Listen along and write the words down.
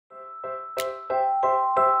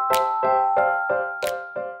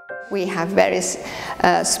We have various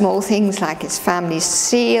small things like his family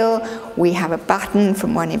seal. We have a button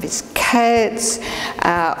from one of his coats.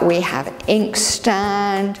 We have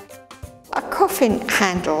inkstand. A coffin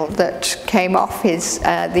handle that came off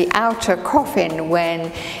the outer coffin when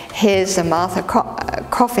his and Martha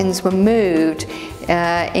coffins were moved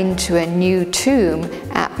into a new tomb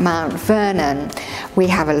at Mount Vernon. We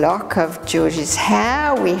have a lock of George's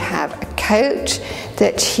hair. We have a coat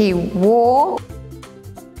that he wore.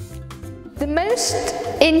 The most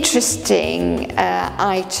interesting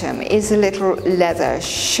item is a little leather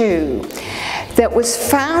shoe that was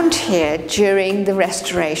found here during the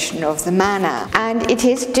restoration of the manor, and it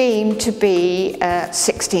is deemed to be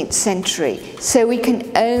 16th century, so we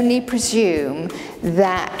can only presume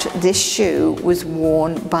that this shoe was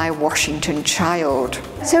worn by Washington Child.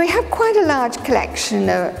 So we have quite a large collection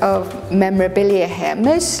of memorabilia here,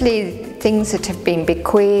 mostly things that have been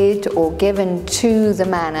bequeathed or given to the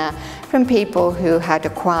manor from people who had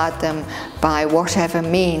acquired them by whatever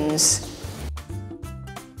means.